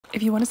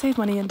If you want to save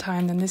money and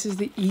time, then this is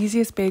the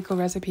easiest bagel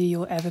recipe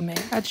you'll ever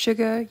make. Add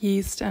sugar,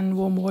 yeast and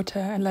warm water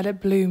and let it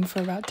bloom for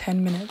about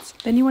 10 minutes.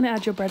 Then you want to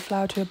add your bread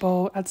flour to a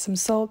bowl, add some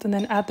salt and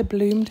then add the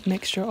bloomed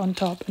mixture on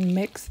top and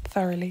mix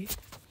thoroughly.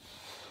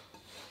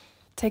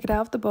 Take it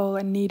out of the bowl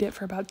and knead it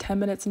for about 10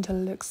 minutes until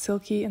it looks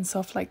silky and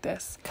soft like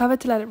this. Cover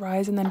to let it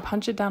rise and then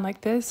punch it down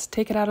like this.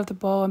 Take it out of the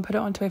bowl and put it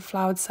onto a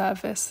floured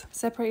surface.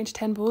 Separate into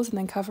 10 balls and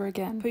then cover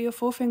again. Put your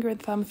forefinger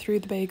and thumb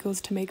through the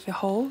bagels to make the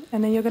hole,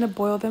 and then you're going to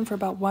boil them for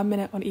about 1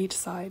 minute on each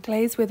side.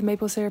 Glaze with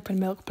maple syrup and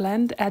milk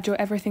blend, add your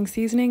everything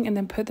seasoning and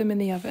then put them in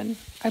the oven.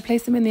 I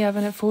place them in the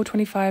oven at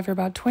 425 for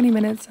about 20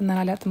 minutes and then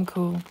I let them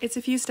cool. It's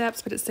a few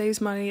steps but it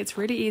saves money, it's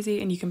really easy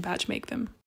and you can batch make them.